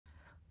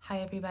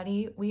Hi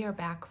everybody, we are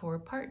back for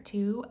part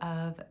 2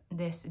 of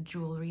this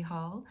jewelry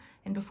haul.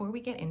 And before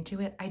we get into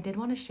it, I did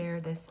want to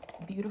share this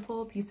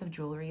beautiful piece of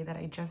jewelry that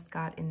I just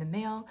got in the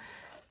mail.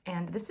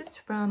 And this is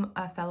from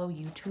a fellow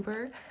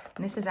YouTuber.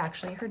 And this is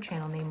actually her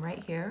channel name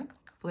right here,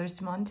 Fleurs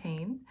de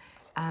Montaigne.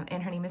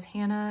 And her name is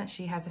Hannah.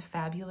 She has a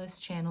fabulous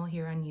channel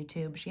here on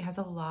YouTube. She has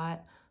a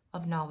lot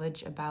of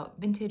knowledge about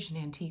vintage and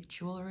antique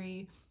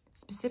jewelry,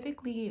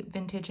 specifically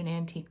vintage and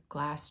antique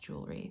glass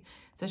jewelry.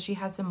 So she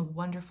has some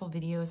wonderful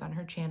videos on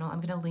her channel.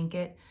 I'm going to link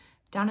it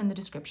down in the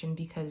description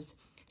because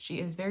she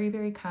is very,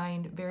 very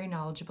kind, very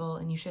knowledgeable,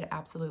 and you should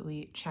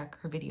absolutely check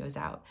her videos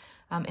out.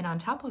 And on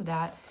top of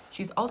that,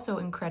 she's also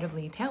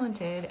incredibly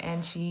talented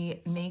and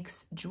she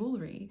makes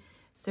jewelry.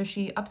 So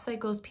she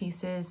upcycles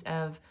pieces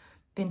of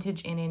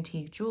vintage and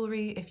antique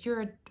jewelry. If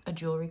you're a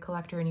jewelry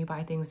collector and you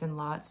buy things in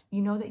lots,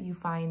 you know that you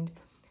find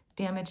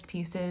damaged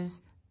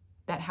pieces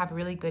that have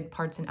really good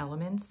parts and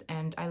elements,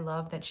 and I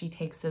love that she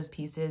takes those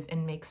pieces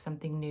and makes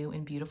something new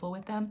and beautiful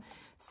with them.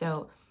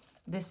 So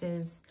this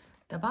is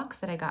the box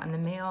that I got in the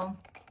mail,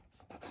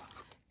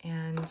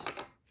 and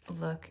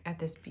look at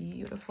this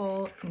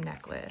beautiful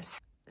necklace.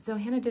 So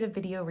Hannah did a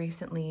video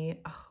recently,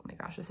 oh my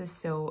gosh, this is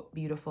so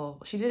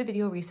beautiful. She did a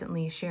video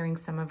recently sharing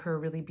some of her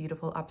really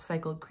beautiful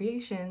upcycled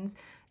creations,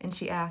 and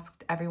she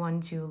asked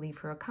everyone to leave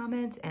her a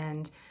comment,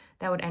 and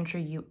that would enter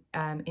you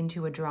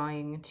into a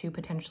drawing to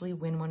potentially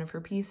win one of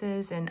her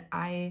pieces. And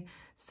I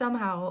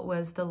somehow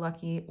was the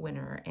lucky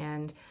winner.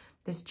 And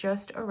this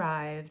just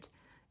arrived,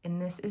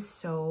 and this is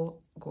so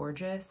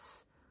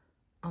gorgeous.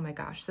 Oh my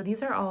gosh. So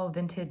these are all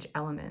vintage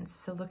elements.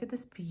 So look at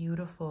this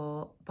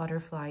beautiful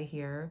butterfly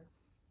here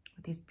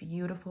with these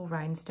beautiful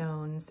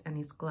rhinestones and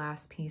these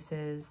glass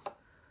pieces.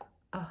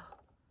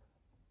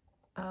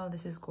 Oh,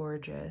 this is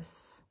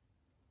gorgeous.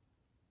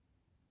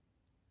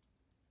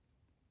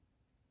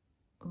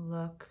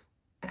 Look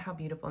at how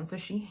beautiful. And so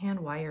she hand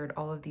wired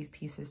all of these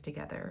pieces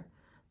together.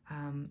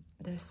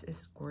 This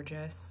is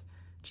gorgeous.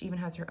 She even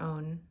has her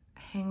own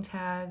hang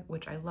tag,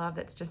 which I love.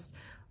 That's just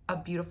a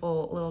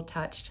beautiful little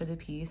touch to the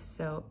piece.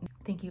 So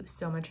thank you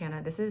so much,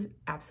 Hannah. This is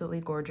absolutely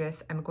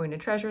gorgeous. I'm going to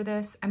treasure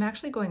this. I'm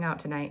actually going out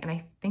tonight and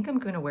I think I'm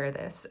going to wear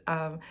this.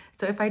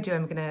 So if I do,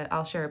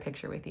 I'll share a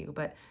picture with you,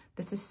 but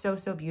this is so,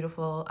 so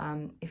beautiful.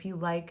 If you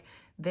like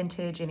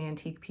vintage and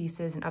antique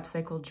pieces and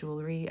upcycled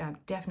jewelry,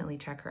 definitely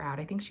check her out.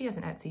 I think she has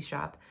an Etsy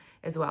shop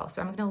as well. So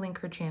I'm going to link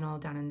her channel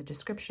down in the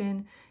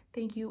description.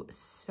 Thank you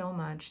so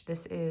much.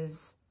 This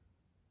is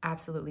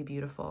absolutely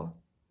beautiful.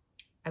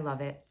 I love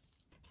it.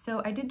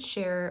 So I did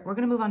share, we're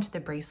going to move on to the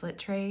bracelet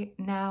tray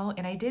now,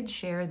 and I did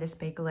share this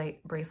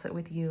Bakelite bracelet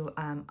with you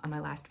on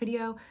my last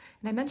video,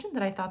 and I mentioned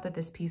that I thought that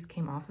this piece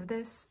came off of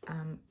this,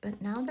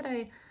 but now that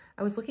I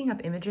was looking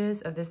up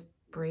images of this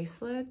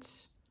bracelet,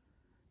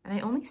 and I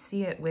only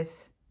see it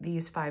with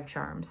these 5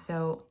 charms,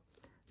 so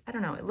I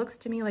don't know, it looks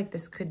to me like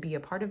this could be a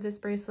part of this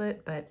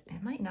bracelet, but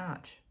it might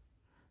not.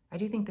 I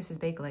do think this is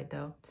Bakelite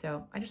though,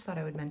 so I just thought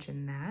I would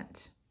mention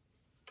that.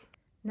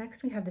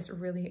 Next we have this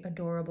really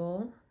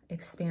adorable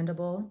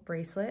expandable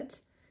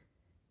bracelet,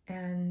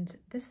 and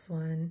this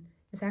one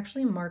is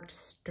actually marked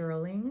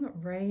sterling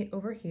right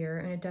over here,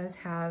 and it does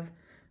have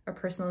a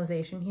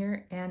personalization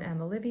here, Anne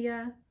M.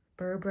 Olivia,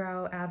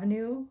 Burbrow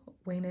Avenue,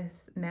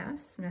 Weymouth,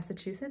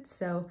 Massachusetts.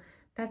 So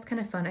that's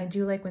kind of fun. I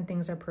do like when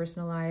things are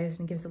personalized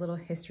and gives a little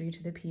history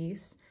to the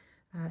piece.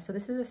 So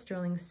this is a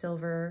sterling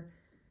silver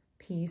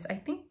piece. I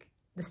think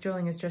the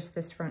sterling is just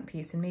this front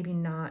piece and maybe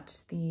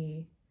not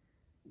the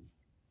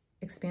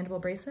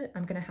expandable bracelet.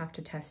 I'm gonna have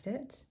to test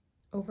it.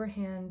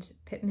 Overhand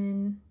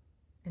Pittman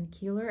and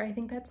Keeler, I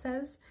think that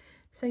says.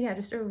 So yeah,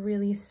 just a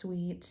really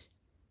sweet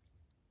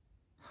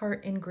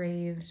heart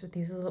engraved with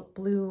these little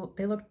blue,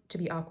 they look to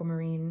be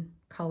aquamarine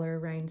color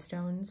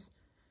rhinestones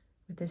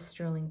with this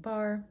sterling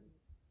bar.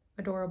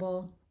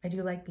 Adorable. I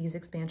do like these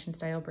expansion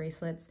style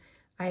bracelets.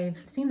 I've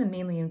seen them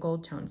mainly in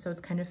gold tone, so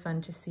it's kind of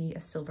fun to see a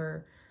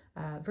silver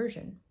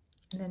version.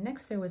 And then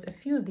next there was a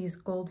few of these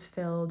gold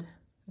filled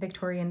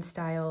Victorian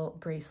style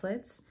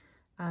bracelets.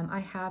 I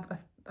have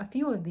a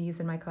few of these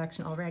in my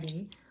collection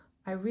already.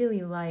 I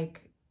really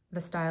like the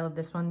style of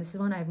this one. This is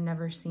one I've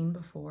never seen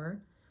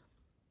before.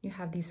 You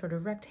have these sort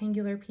of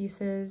rectangular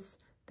pieces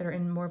that are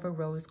in more of a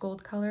rose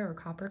gold color or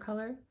copper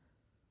color.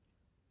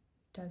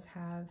 It does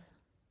have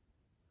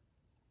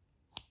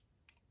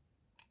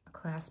a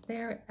clasp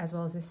there as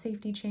well as a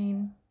safety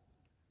chain.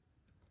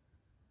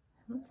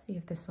 Let's see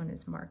if this one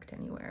is marked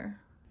anywhere.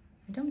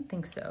 I don't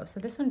think so. So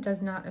this one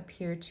does not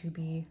appear to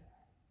be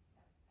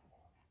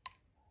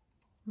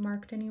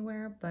marked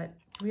anywhere, but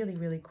really,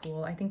 really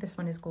cool. I think this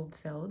one is gold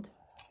filled.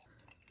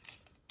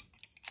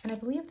 And I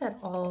believe that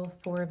all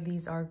 4 of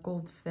these are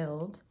gold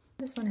filled.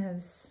 This one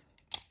has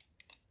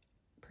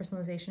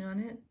personalization on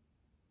it.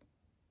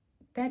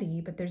 Betty,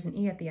 but there's an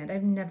E at the end.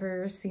 I've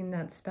never seen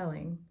that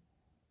spelling.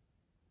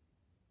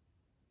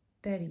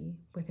 Betty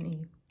with an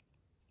E.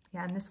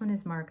 Yeah, and this one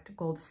is marked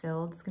gold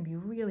filled. It's gonna be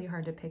really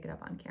hard to pick it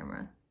up on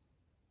camera.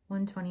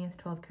 1/20th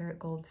 12 karat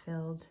gold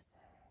filled.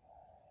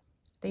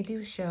 They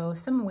do show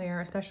some wear,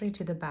 especially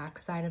to the back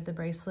side of the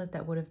bracelet,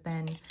 that would have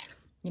been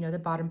you know, the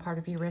bottom part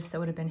of your wrist that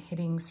would have been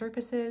hitting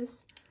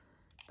surfaces,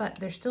 but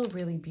they're still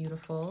really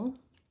beautiful.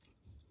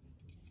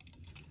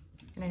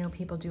 And I know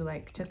people do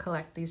like to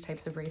collect these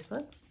types of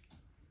bracelets.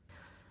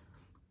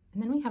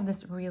 And then we have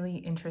this really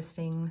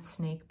interesting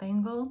snake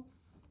bangle.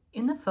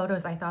 In the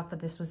photos, I thought that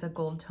this was a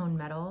gold tone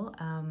metal,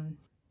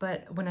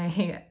 but when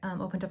I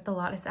opened up the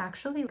lot, it's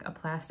actually a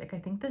plastic. I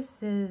think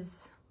this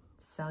is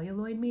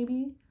celluloid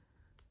maybe,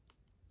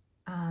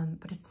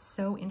 but it's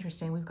so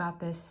interesting. We've got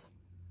this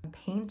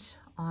paint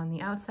on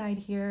the outside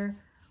here.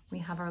 We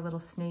have our little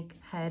snake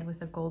head with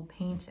the gold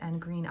paint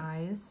and green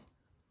eyes.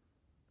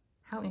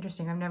 How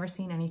interesting. I've never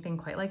seen anything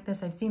quite like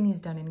this. I've seen these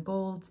done in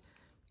gold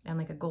and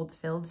like a gold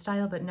filled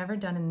style, but never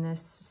done in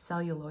this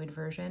celluloid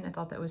version. I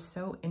thought that was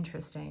so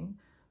interesting.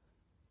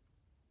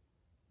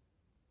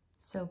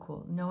 So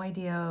cool. No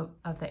idea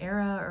of the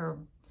era or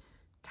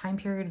time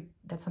period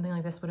that something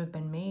like this would have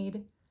been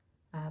made,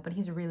 but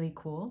he's really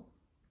cool.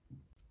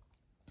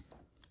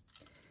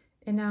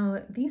 And now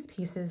these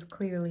pieces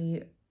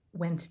clearly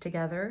went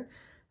together.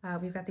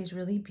 We've got these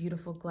really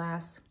beautiful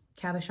glass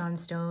cabochon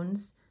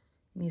stones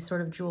in these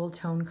sort of jewel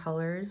tone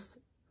colors.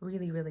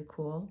 Really, really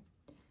cool.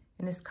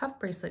 And this cuff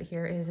bracelet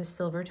here is a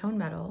silver tone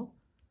metal.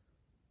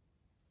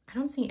 I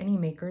don't see any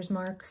maker's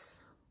marks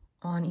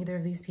on either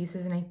of these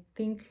pieces, and I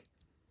think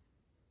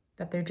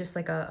that they're just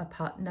like a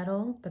pot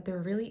metal, but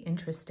they're really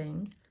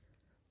interesting.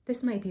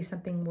 This might be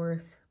something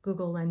worth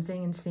Google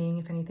lensing and seeing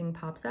if anything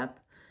pops up.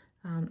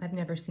 I've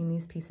never seen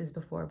these pieces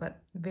before,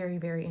 but very,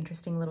 very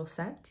interesting little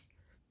set.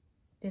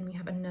 Then we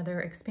have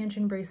another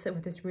expansion bracelet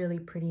with this really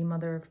pretty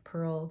mother of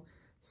pearl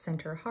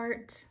center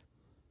heart.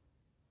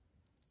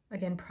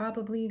 Again,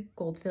 probably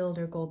gold filled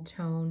or gold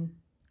tone.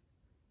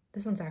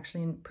 This one's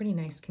actually in pretty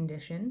nice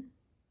condition.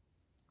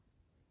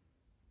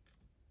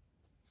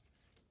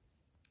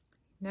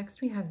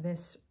 Next, we have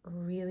this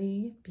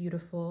really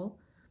beautiful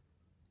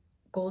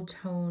gold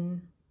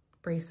tone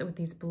bracelet with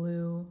these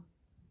blue,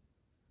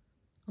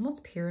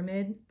 almost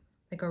pyramid,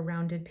 like a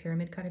rounded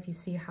pyramid cut if you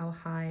see how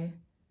high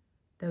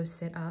those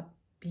sit up.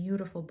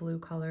 Beautiful blue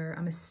color.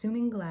 I'm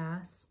assuming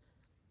glass.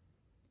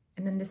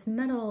 And then this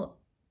metal,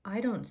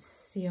 I don't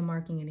see a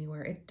marking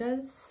anywhere. It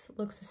does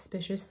look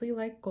suspiciously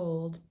like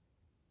gold,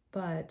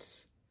 but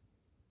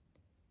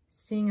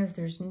seeing as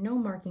there's no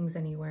markings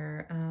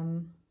anywhere,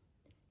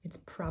 it's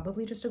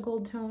probably just a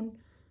gold tone.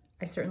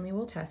 I certainly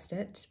will test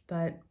it,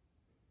 but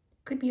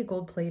could be a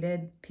gold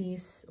plated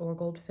piece or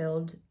gold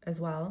filled as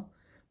well.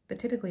 But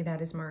typically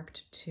that is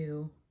marked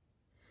too.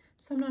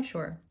 So I'm not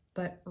sure,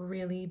 but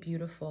really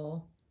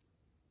beautiful.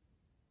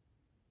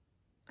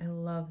 I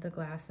love the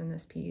glass in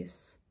this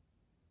piece.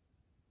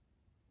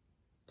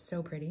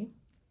 So pretty.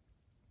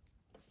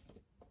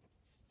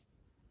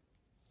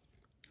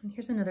 And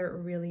here's another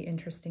really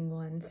interesting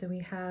one. So we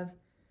have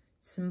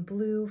some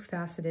blue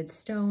faceted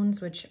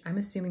stones, which I'm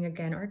assuming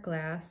again are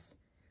glass,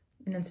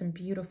 and then some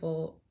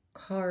beautiful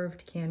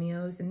carved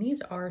cameos, and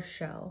these are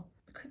shell.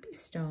 It could be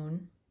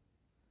stone.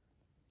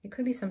 It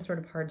could be some sort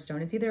of hard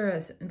stone. It's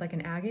either like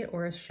an agate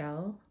or a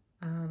shell.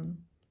 I'm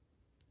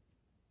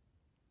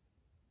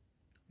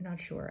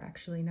not sure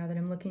actually now that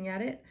I'm looking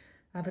at it,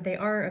 but they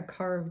are a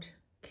carved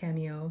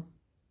cameo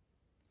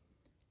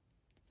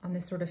on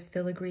this sort of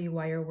filigree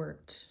wire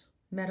worked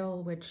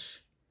metal,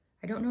 which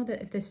I don't know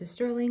that if this is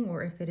sterling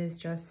or if it is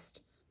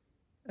just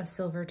a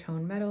silver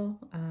tone metal.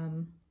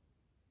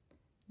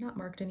 Not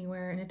marked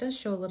anywhere, and it does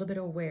show a little bit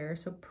of wear,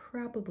 so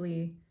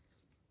probably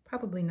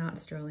not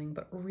sterling,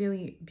 but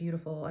really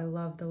beautiful. I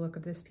love the look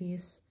of this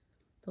piece.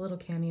 The little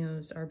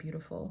cameos are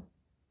beautiful.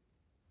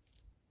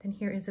 Then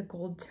here is a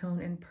gold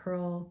tone and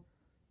pearl,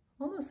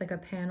 almost like a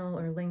panel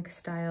or link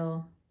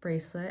style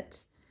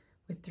bracelet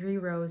with 3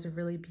 rows of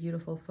really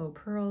beautiful faux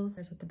pearls.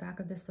 Here's what the back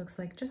of this looks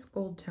like, just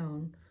gold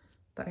tone.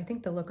 But I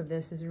think the look of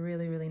this is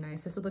really, really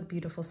nice. This would look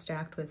beautiful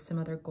stacked with some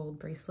other gold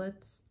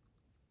bracelets.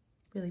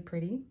 Really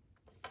pretty.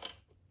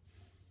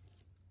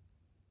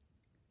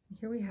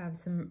 Here we have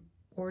some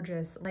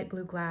gorgeous light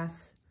blue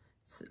glass,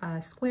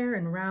 square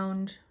and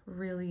round,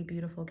 really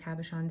beautiful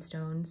cabochon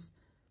stones.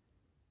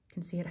 You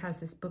can see it has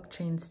this book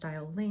chain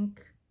style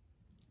link.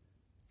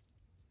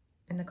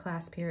 And the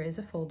clasp here is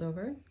a fold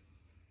over.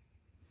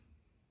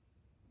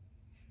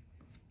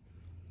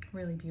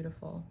 Really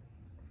beautiful.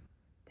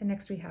 Then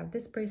next we have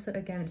this bracelet,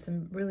 again,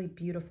 some really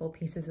beautiful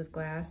pieces of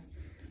glass,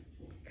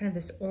 kind of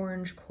this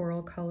orange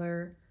coral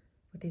color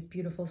with these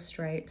beautiful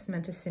stripes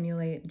meant to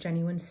simulate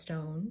genuine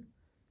stone.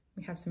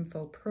 We have some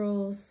faux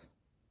pearls.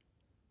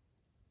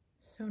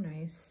 So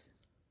nice.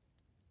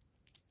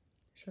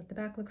 Show what the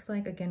back looks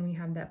like. Again, we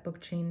have that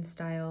book chain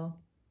style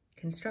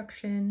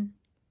construction,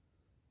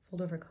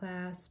 fold over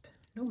clasp,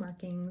 no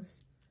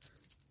markings.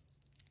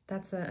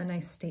 That's a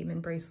nice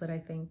statement bracelet, I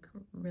think.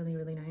 Really,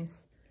 really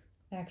nice.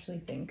 I actually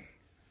think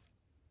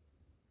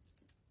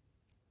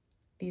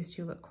these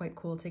two look quite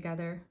cool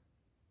together.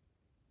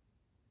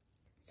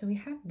 So we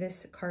have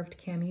this carved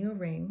cameo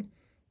ring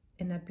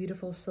in that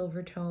beautiful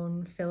silver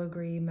tone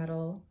filigree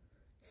metal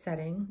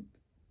setting.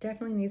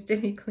 Definitely needs to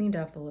be cleaned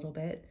up a little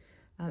bit.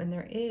 And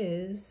there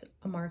is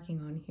a marking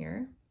on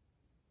here,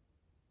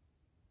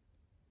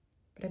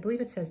 but I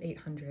believe it says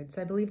 800.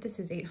 So I believe this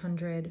is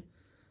 800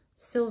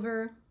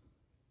 silver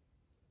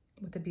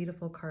with a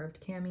beautiful carved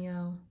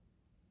cameo.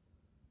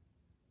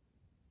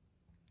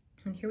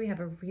 And here we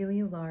have a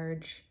really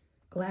large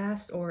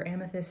glass or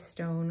amethyst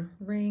stone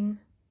ring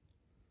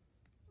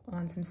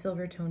on some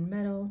silver tone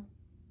metal.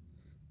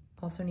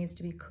 Also needs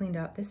to be cleaned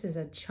up. This is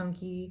a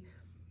chunky,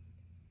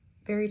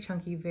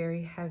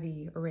 very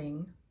heavy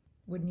ring.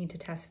 Would need to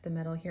test the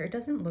metal here. It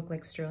doesn't look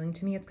like sterling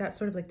to me. It's got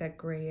sort of like that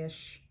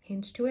grayish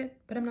hint to it,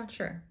 but I'm not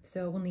sure.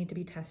 So it will need to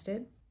be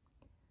tested.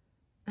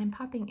 I'm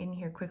popping in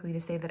here quickly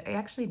to say that I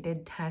actually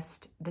did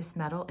test this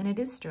metal and it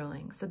is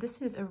sterling. So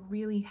this is a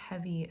really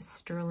heavy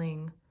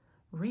sterling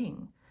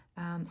ring.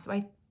 So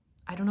I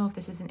don't know if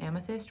this is an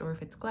amethyst or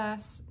if it's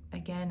glass.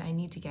 Again, I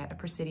need to get a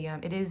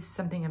presidium. It is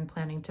something I'm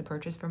planning to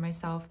purchase for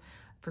myself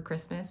for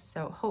Christmas.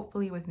 So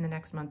hopefully within the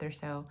next month or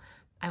so,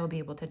 I will be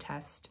able to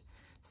test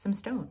some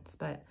stones.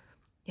 But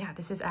yeah,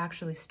 this is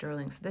actually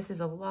sterling. So this is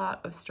a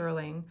lot of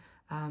sterling,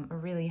 a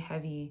really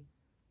heavy,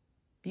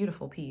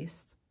 beautiful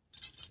piece.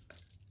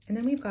 And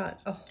then we've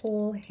got a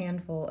whole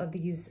handful of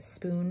these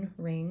spoon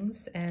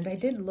rings. And I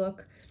did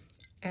look,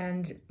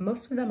 and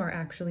most of them are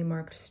actually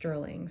marked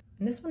sterling.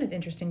 And this one is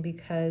interesting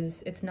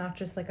because it's not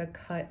just like a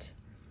cut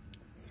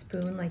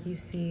spoon like you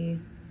see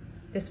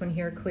this one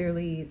here.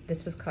 Clearly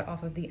this was cut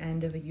off of the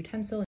end of a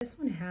utensil. This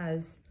one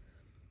has,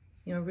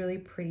 you know, really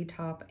pretty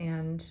top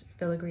and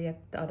filigree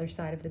at the other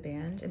side of the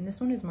band. And this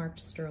one is marked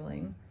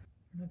sterling.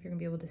 I don't know if you're gonna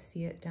be able to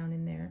see it down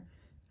in there,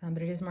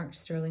 but it is marked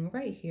sterling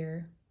right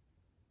here.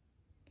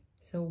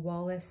 So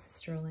Wallace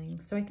sterling.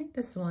 So I think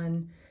this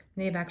one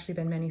may have actually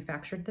been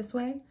manufactured this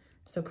way.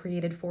 So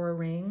created for a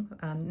ring,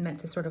 meant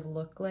to sort of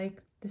look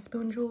like the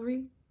spoon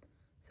jewelry.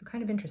 So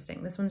kind of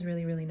interesting. This one's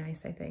really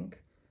nice, I think.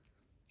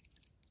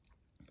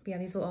 But yeah,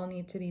 these will all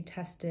need to be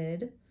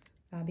tested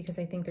because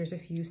I think there's a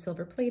few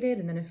silver plated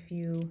and then a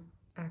few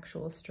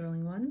actual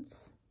sterling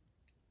ones.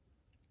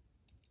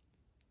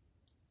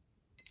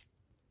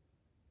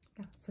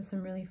 Yeah, so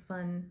some really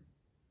fun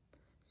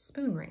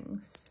spoon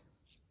rings.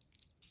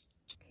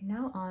 Okay,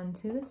 now on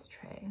to this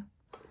tray.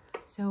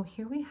 So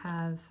here we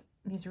have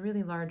these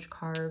really large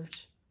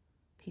carved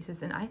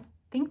pieces, and I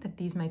think that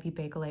these might be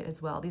Bakelite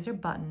as well. These are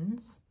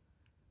buttons,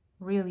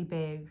 really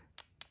big.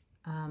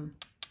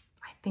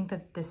 I think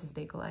that this is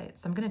Bakelite,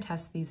 so I'm gonna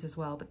test these as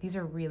well, but these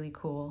are really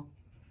cool.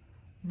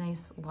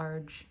 Nice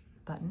large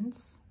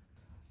buttons.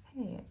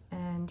 Okay,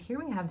 and here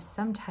we have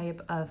some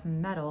type of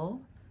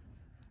metal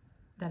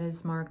that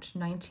is marked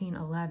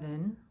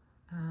 1911.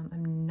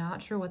 I'm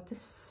not sure what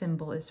this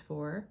symbol is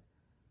for.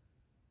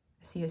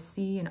 I see a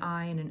C, an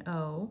I, and an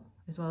O,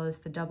 as well as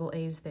the double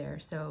A's there,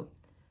 so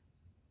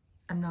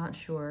I'm not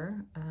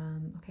sure.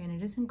 Okay, and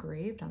it is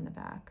engraved on the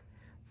back.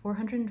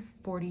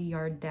 440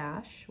 yard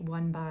dash,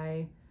 won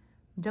by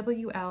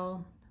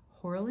W.L.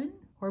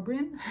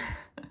 Horbrim?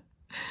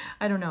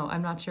 I don't know,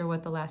 I'm not sure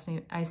what the last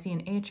name, I see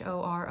an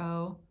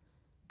Horobim.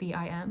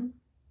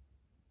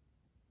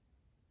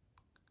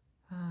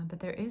 But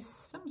there is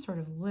some sort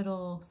of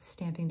little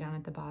stamping down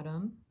at the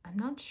bottom. I'm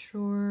not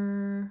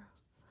sure.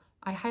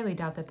 I highly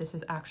doubt that this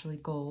is actually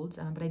gold,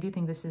 but I do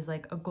think this is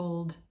like a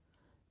gold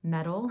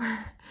medal,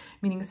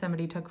 meaning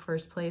somebody took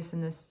first place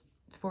in this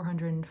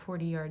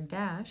 440 yard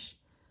dash.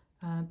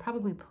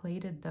 Probably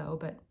plated though,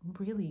 but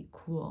really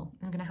cool.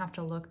 I'm gonna have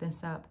to look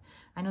this up.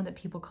 I know that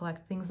people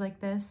collect things like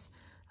this,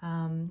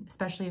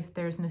 especially if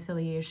there's an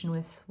affiliation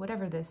with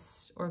whatever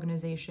this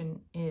organization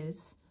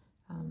is.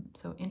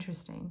 So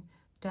interesting.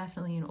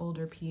 Definitely an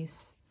older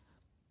piece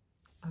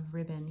of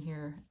ribbon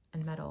here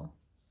and metal.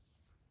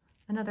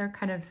 Another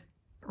kind of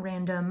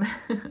random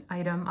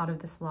item out of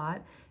this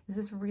lot is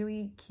this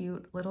really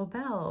cute little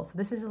bell. So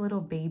this is a little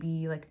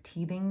baby like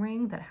teething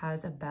ring that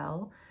has a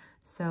bell.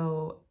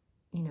 So,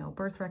 you know,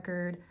 birth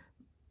record,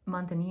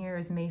 month and year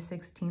is May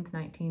 16th,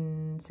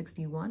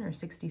 1961 or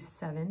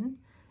 67,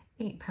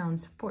 8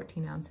 pounds,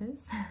 14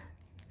 ounces.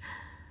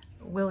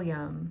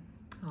 William,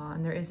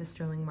 and there is a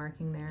sterling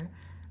marking there.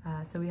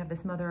 So we have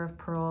this mother of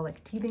pearl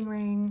like teething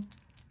ring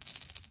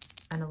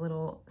and a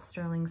little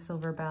sterling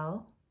silver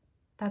bell.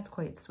 That's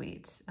quite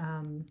sweet.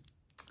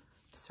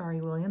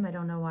 Sorry, William, I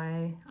don't know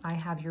why I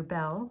have your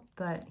bell,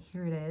 but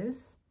here it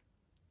is.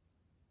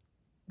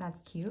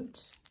 That's cute.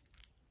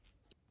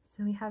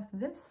 So we have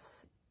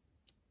this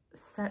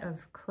set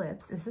of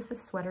clips. Is this a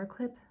sweater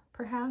clip,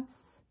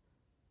 perhaps?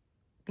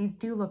 These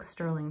do look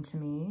sterling to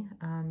me.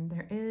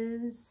 There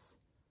is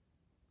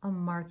a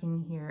marking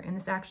here, and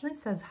this actually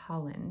says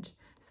Holland.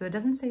 So it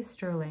doesn't say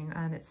sterling,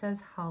 it says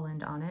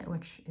Holland on it,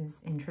 which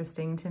is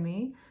interesting to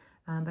me.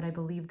 But I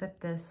believe that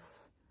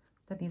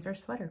these are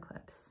sweater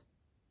clips.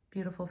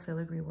 Beautiful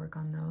filigree work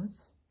on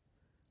those.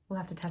 We'll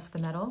have to test the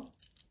metal.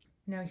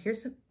 Now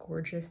here's a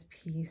gorgeous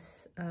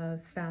piece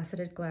of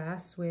faceted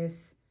glass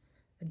with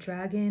a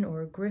dragon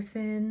or a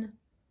griffin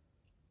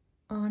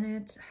on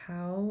it.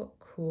 How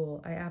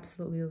cool. I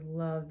absolutely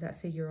love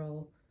that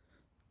figural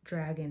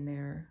dragon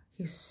there.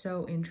 He's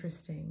so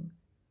interesting.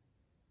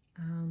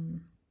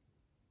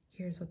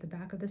 Here's what the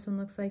back of this one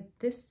looks like.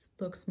 This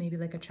looks maybe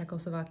like a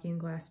Czechoslovakian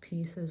glass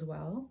piece as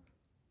well.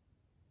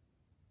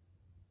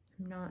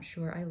 I'm not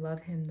sure. I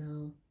love him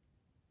though.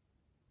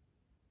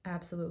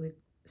 Absolutely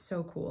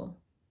so cool.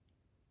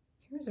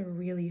 Here's a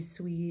really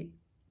sweet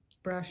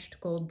brushed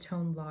gold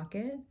tone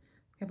locket.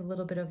 We have a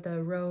little bit of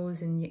the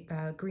rose and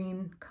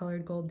green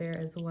colored gold there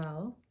as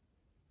well.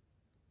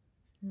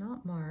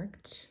 Not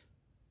marked.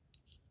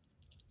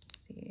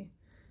 Let's see.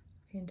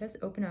 Okay, it does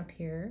open up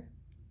here.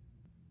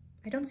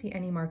 I don't see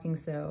any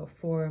markings though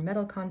for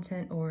metal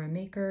content or a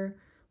maker,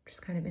 which is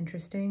kind of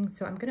interesting.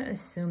 So I'm gonna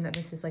assume that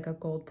this is like a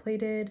gold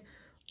plated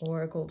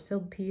or a gold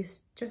filled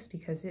piece, just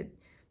because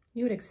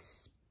you would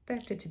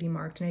expect it to be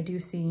marked. And I do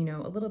see, you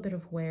know, a little bit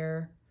of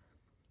wear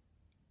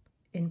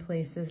in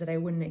places that I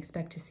wouldn't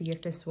expect to see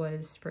if this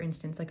was, for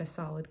instance, like a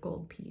solid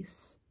gold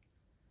piece.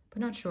 But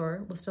not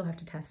sure, we'll still have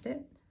to test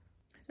it.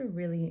 It's a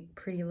really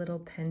pretty little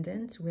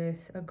pendant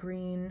with a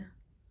green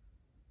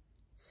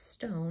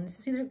stone. This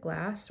is either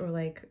glass or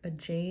like a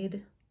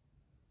jade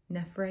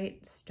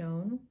nephrite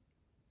stone.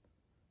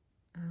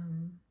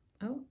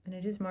 Oh, and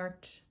it is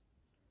marked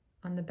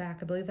on the back.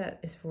 I believe that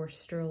is for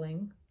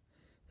sterling.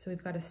 So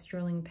we've got a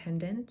sterling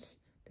pendant,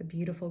 the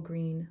beautiful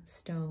green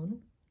stone.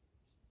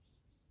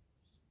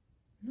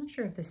 I'm not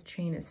sure if this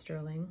chain is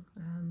sterling.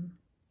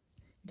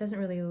 It doesn't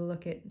really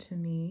look it to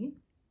me,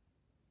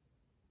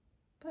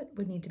 but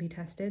would need to be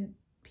tested.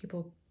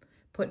 People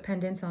put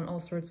pendants on all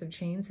sorts of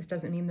chains. This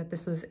doesn't mean that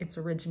this was its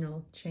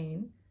original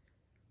chain,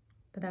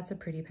 but that's a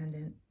pretty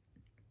pendant.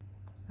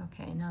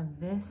 Okay, now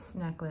this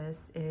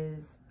necklace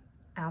is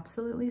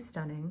absolutely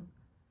stunning.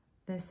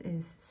 This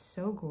is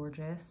so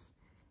gorgeous.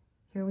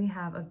 Here we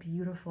have a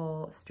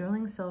beautiful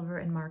sterling silver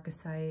and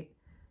marcasite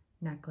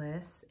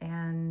necklace,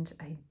 and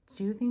I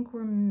do think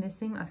we're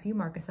missing a few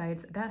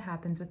marcasites. That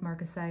happens with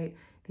marcasite.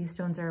 These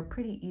stones are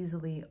pretty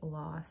easily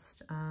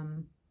lost,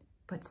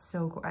 but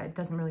so it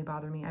doesn't really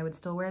bother me. I would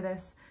still wear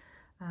this.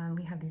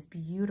 We have these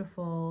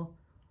beautiful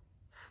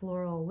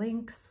floral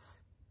links.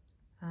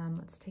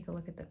 Let's take a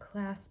look at the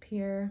clasp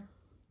here.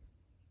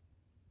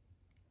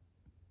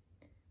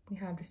 We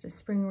have just a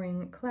spring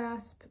ring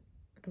clasp.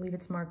 I believe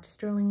it's marked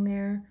sterling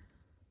there.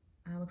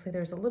 Looks like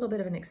there's a little bit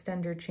of an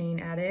extender chain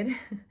added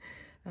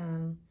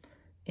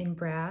in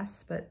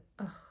brass, but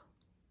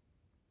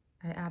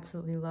I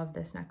absolutely love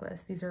this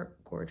necklace. These are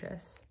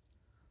gorgeous.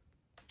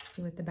 Let's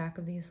see what the back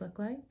of these look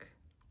like.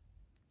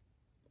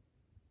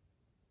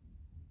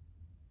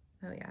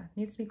 Oh yeah,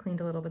 needs to be cleaned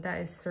a little, but that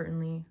is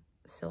certainly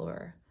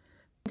silver.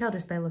 You can tell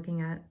just by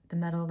looking at the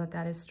metal that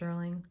that is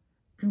sterling.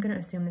 I'm gonna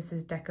assume this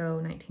is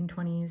Deco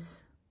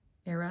 1920s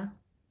era.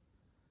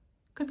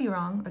 Could be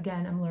wrong.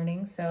 Again, I'm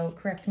learning, so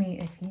correct me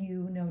if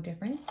you know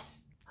different.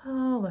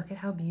 Oh, look at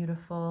how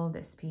beautiful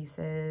this piece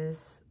is.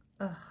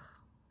 Ugh,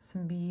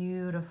 some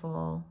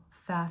beautiful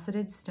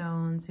faceted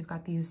stones. We've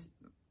got these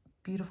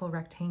beautiful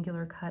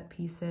rectangular cut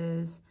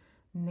pieces,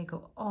 and they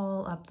go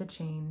all up the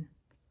chain.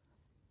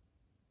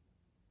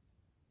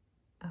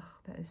 Oh,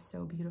 that is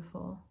so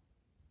beautiful.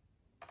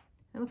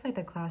 It looks like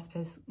the clasp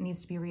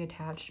needs to be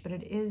reattached, but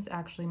it is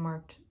actually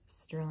marked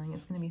sterling.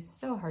 It's going to be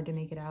so hard to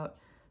make it out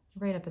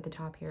right up at the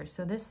top here.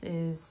 So this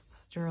is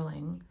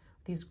sterling,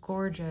 these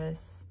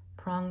gorgeous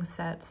prong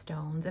set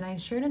stones. And I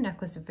shared a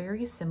necklace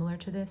very similar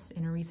to this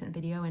in a recent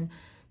video, and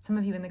some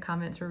of you in the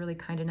comments were really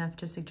kind enough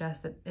to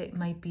suggest that it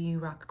might be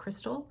rock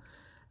crystal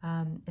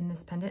in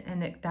this pendant,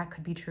 and that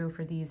could be true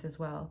for these as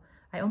well.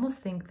 I almost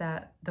think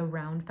that the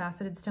round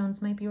faceted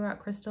stones might be rock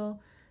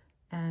crystal,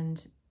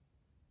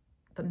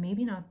 but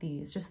maybe not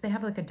these. Just they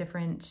have like a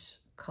different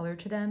color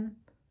to them,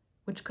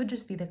 which could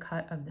just be the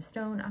cut of the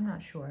stone. I'm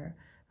not sure.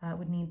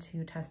 Would need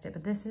to test it,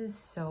 but this is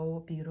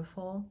so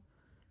beautiful.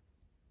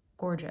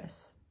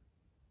 Gorgeous.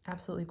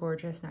 Absolutely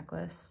gorgeous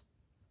necklace.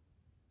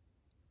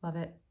 Love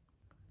it.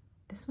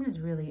 This one is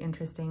really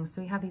interesting.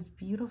 So we have these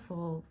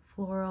beautiful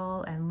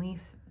floral and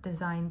leaf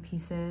design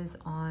pieces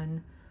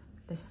on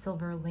this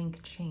silver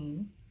link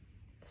chain.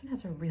 This one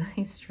has a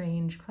really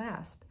strange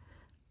clasp.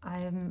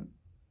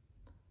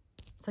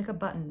 It's like a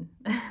button.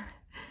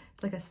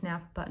 It's like a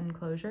snap button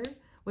closure,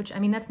 which, I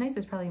mean, that's nice.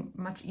 It's probably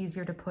much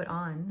easier to put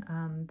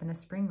on than a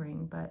spring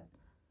ring, but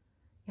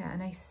yeah,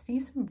 and I see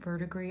some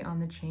verdigris on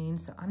the chain,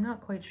 so I'm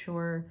not quite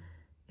sure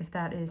if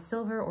that is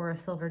silver or a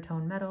silver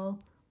tone metal.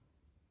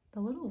 The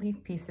little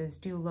leaf pieces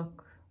do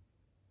look,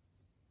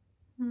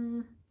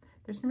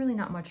 there's really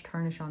not much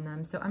tarnish on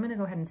them, so I'm gonna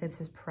go ahead and say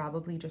this is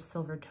probably just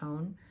silver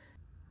tone.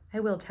 I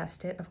will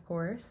test it, of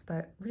course,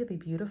 but really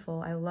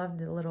beautiful. I love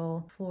the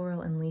little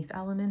floral and leaf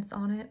elements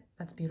on it.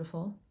 That's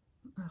beautiful.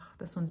 Ugh,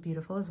 this one's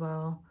beautiful as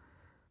well.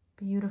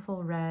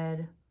 Beautiful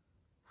red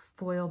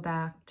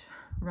foil-backed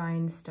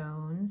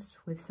rhinestones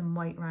with some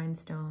white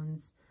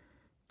rhinestones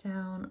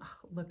down.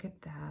 Ugh, look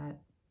at that.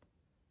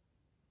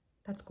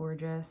 That's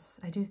gorgeous.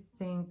 I do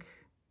think,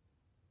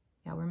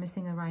 yeah, we're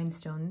missing a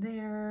rhinestone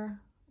there,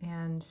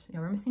 and yeah,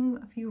 we're missing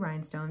a few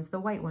rhinestones. The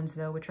white ones,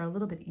 though, which are a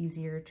little bit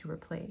easier to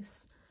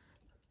replace.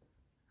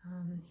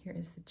 Here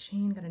is the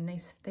chain, got a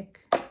nice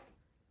thick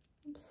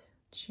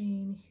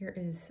chain. Here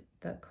is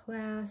the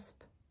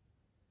clasp.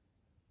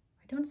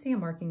 I don't see a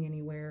marking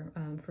anywhere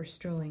for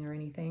sterling or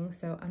anything,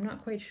 so I'm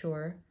not quite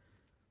sure.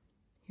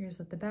 Here's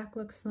what the back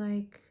looks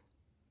like.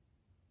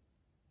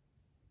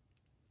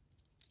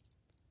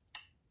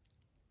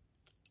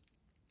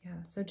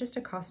 Yeah, so just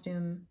a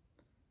costume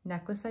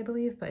necklace, I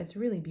believe, but it's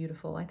really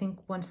beautiful. I think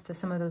once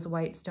some of those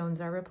white stones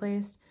are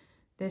replaced,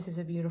 this is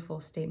a beautiful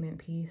statement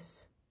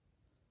piece.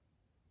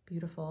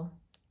 Beautiful.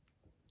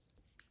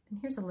 And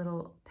here's a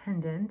little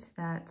pendant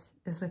that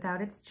is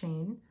without its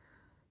chain,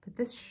 but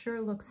this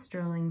sure looks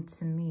sterling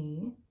to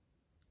me.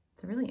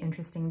 It's a really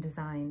interesting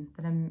design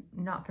that I'm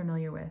not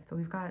familiar with, but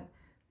we've got,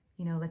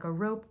 you know, like a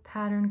rope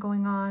pattern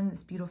going on,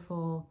 this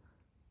beautiful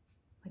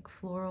like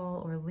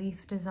floral or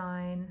leaf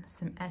design,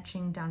 some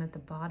etching down at the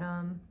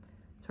bottom,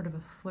 sort of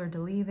a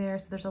fleur-de-lis there.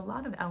 So there's a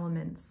lot of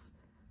elements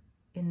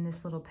in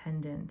this little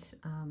pendant.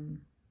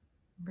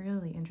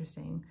 Really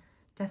interesting.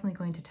 Definitely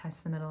going to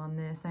test the metal on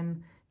this.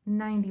 I'm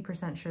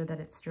 90% sure that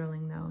it's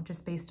sterling though,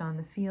 just based on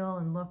the feel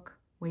and look,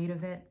 weight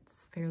of it.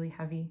 It's fairly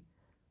heavy.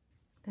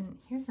 Then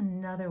here's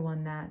another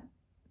one that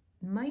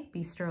might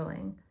be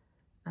sterling.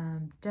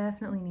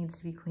 Definitely needs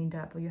to be cleaned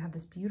up. But you have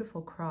this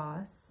beautiful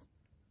cross.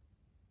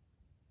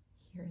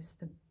 Here's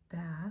the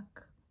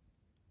back.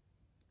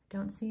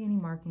 Don't see any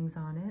markings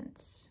on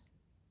it.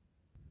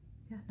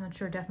 Yeah, not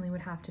sure, definitely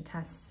would have to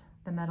test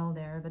the metal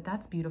there, but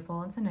that's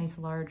beautiful. It's a nice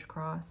large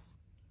cross.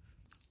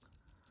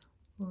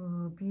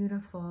 Ooh,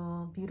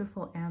 beautiful,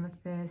 beautiful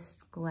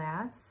amethyst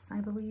glass, I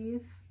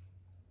believe.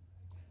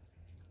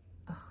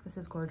 Oh, this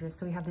is gorgeous.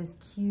 So we have this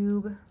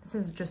cube. This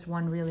is just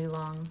one really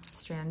long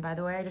strand, by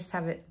the way. I just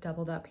have it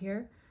doubled up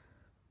here.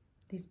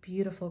 These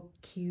beautiful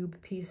cube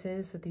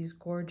pieces with these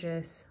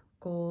gorgeous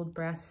gold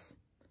brass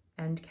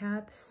end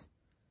caps.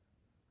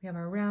 We have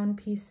our round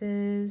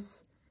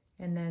pieces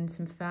and then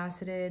some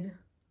faceted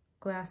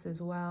glass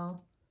as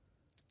well.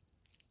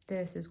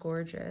 This is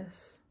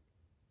gorgeous.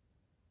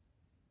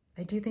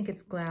 I do think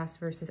it's glass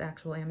versus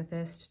actual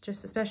amethyst,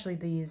 just especially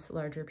these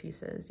larger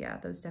pieces. Yeah,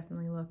 those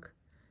definitely look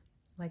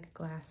like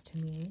glass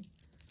to me.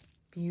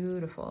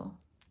 Beautiful.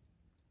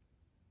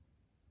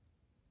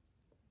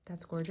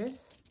 That's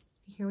gorgeous.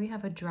 Here we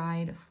have a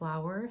dried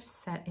flower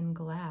set in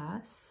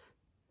glass.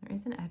 There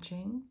is an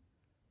etching.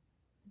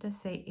 It does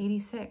say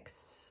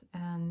 86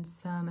 and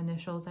some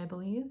initials, I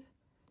believe.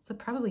 So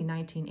probably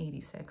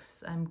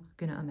 1986, I'm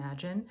gonna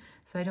imagine.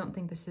 So I don't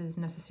think this is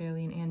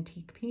necessarily an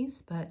antique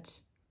piece, but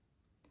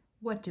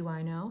what do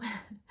I know?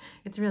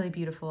 It's really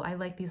beautiful. I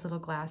like these little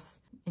glass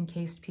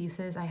encased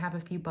pieces. I have a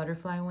few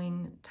butterfly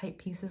wing type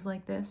pieces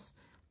like this.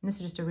 And this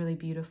is just a really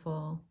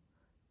beautiful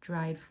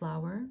dried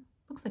flower.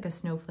 Looks like a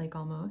snowflake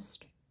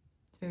almost.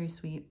 It's very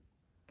sweet.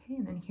 Okay,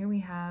 and then here we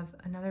have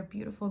another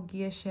beautiful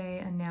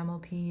guilloche enamel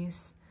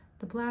piece.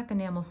 The black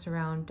enamel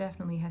surround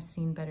definitely has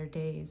seen better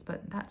days,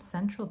 but that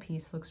central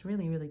piece looks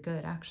really, really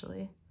good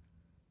actually.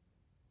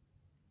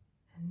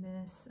 And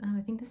this,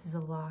 I think this is a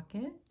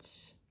locket.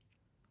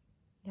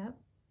 Yep,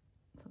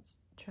 let's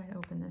try to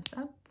open this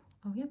up.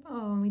 Oh, yep,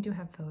 oh, and we do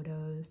have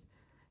photos.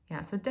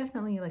 Yeah, so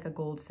definitely like a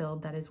gold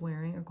filled that is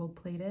wearing or gold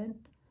plated.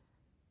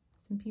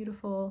 Some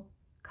beautiful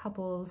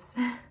couples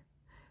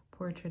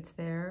portraits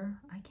there.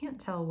 I can't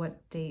tell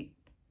what date,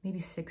 maybe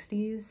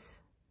 60s,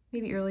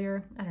 maybe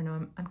earlier. I don't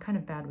know, I'm kind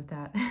of bad with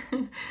that.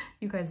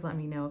 You guys let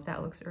me know if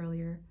that looks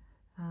earlier.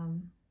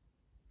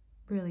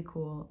 Really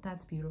cool,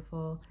 that's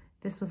beautiful.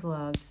 This was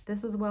loved,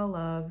 this was well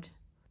loved.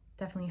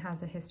 Definitely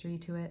has a history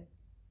to it.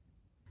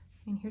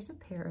 And here's a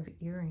pair of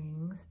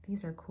earrings.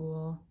 These are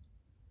cool.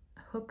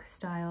 Hook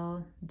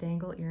style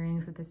dangle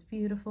earrings with this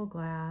beautiful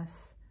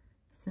glass,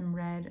 some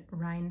red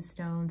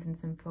rhinestones and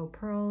some faux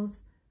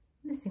pearls.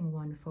 Missing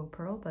one faux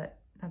pearl, but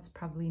that's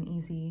probably an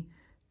easy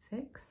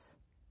fix.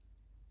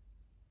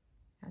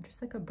 Yeah,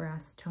 just like a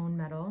brass tone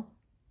metal.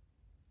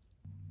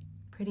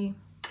 Pretty.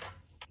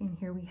 And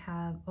here we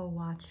have a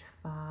watch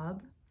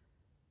fob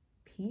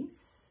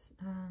piece.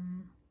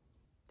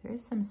 There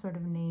is some sort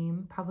of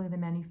name, probably the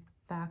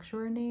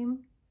manufacturer name,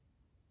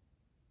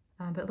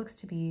 but it looks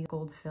to be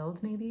gold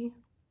filled maybe.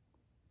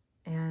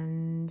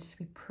 And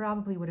we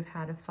probably would have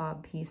had a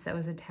fob piece that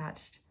was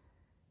attached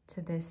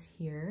to this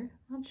here.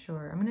 Not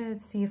sure. I'm gonna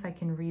see if I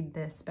can read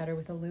this better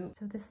with a loop.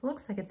 So this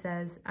looks like it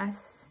says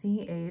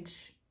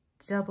SCHWEICH.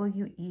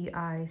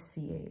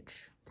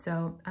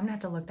 So I'm gonna have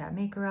to look that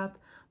maker up.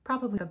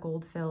 Probably a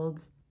gold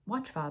filled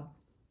watch fob.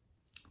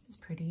 This is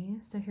pretty.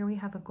 So here we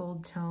have a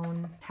gold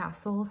tone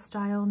tassel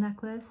style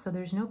necklace. So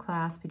there's no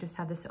clasp, you just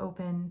have this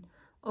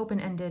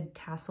open-ended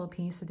tassel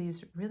piece with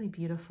these really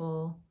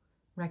beautiful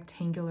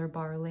rectangular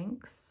bar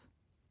links.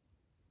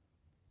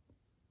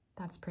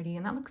 That's pretty,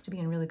 and that looks to be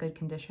in really good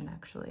condition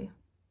actually.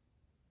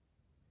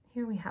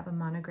 Here we have a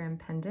monogram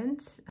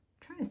pendant. I'm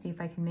trying to see if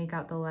I can make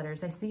out the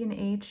letters. I see an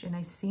H and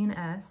I see an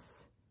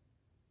S.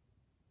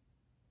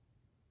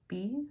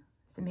 B,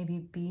 is it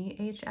maybe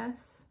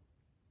BHS?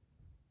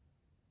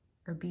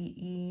 Or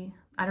BE?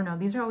 I don't know,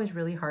 these are always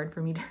really hard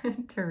for me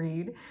to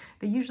read.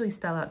 They usually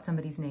spell out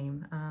somebody's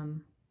name.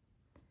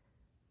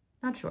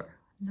 Not sure.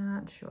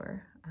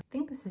 I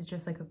think this is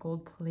just like a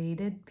gold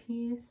plated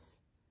piece.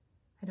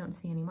 I don't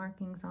see any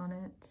markings on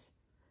it,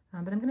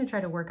 but I'm gonna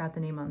try to work out the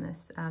name on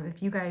this.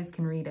 If you guys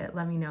can read it,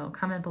 let me know.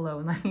 Comment below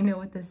and let me know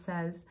what this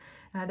says.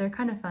 They're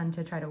kind of fun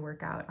to try to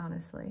work out,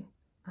 honestly.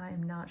 I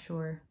am not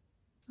sure.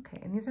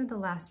 Okay, and these are the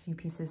last few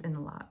pieces in the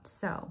lot.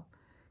 So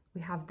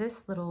We have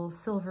this little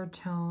silver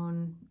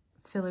tone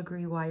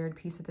filigree wired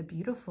piece with a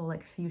beautiful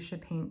like fuchsia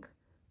pink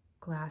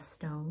glass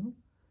stone.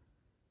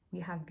 We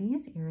have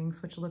these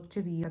earrings, which look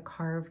to be a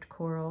carved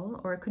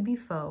coral, or it could be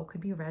faux, could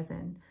be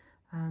resin,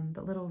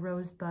 but little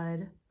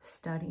rosebud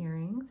stud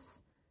earrings.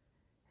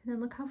 And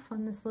then look how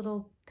fun this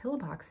little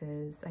pillbox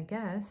is, I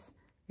guess.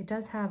 It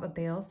does have a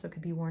bail, so it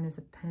could be worn as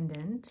a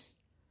pendant.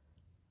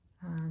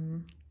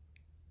 And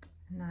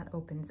that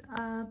opens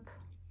up.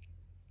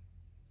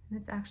 And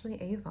it's actually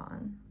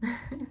Avon.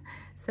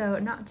 So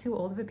not too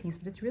old of a piece,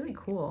 but it's really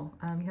cool.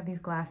 You have these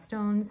glass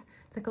stones.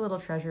 It's like a little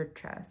treasure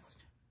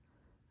chest.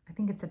 I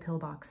think it's a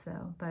pillbox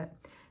though. But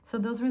so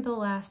those were the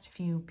last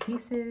few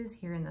pieces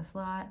here in this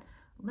lot.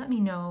 Let me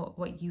know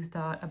what you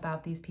thought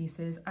about these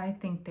pieces. I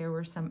think there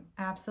were some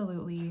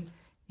absolutely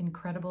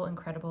incredible,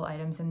 incredible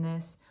items in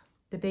this.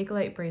 The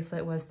Bakelite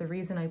bracelet was the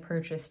reason I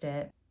purchased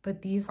it.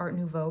 But these Art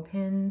Nouveau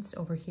pins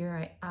over here,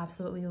 I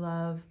absolutely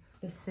love.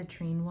 The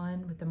citrine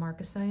one with the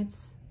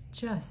marcasites.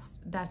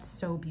 That's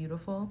so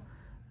beautiful.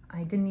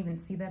 I didn't even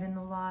see that in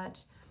the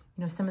lot.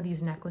 You know, some of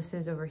these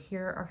necklaces over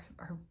here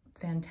are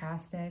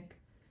fantastic.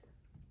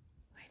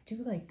 I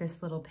do like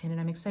this little pin, and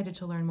I'm excited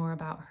to learn more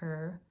about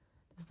her.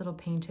 This little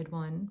painted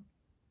one.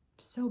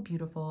 So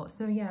beautiful.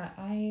 So yeah,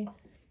 I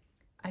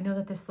know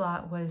that this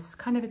lot was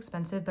kind of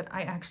expensive, but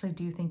I actually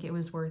do think it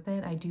was worth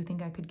it. I do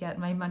think I could get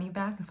my money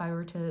back if I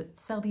were to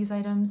sell these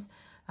items.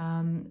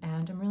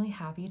 And I'm really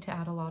happy to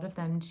add a lot of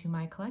them to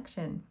my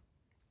collection.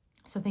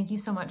 So thank you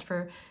so much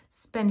for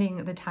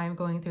spending the time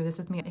going through this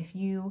with me. If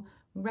you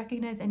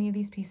recognize any of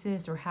these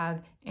pieces or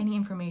have any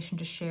information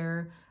to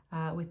share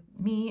with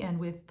me and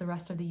with the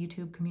rest of the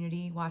YouTube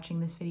community watching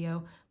this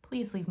video,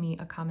 please leave me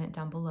a comment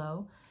down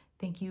below.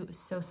 Thank you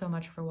so, so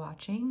much for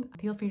watching.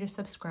 Feel free to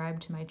subscribe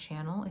to my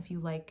channel if you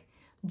like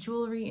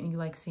jewelry and you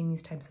like seeing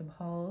these types of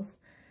hauls.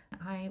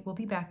 I will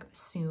be back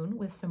soon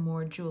with some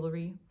more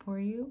jewelry for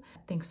you.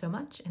 Thanks so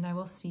much, and I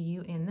will see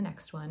you in the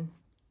next one.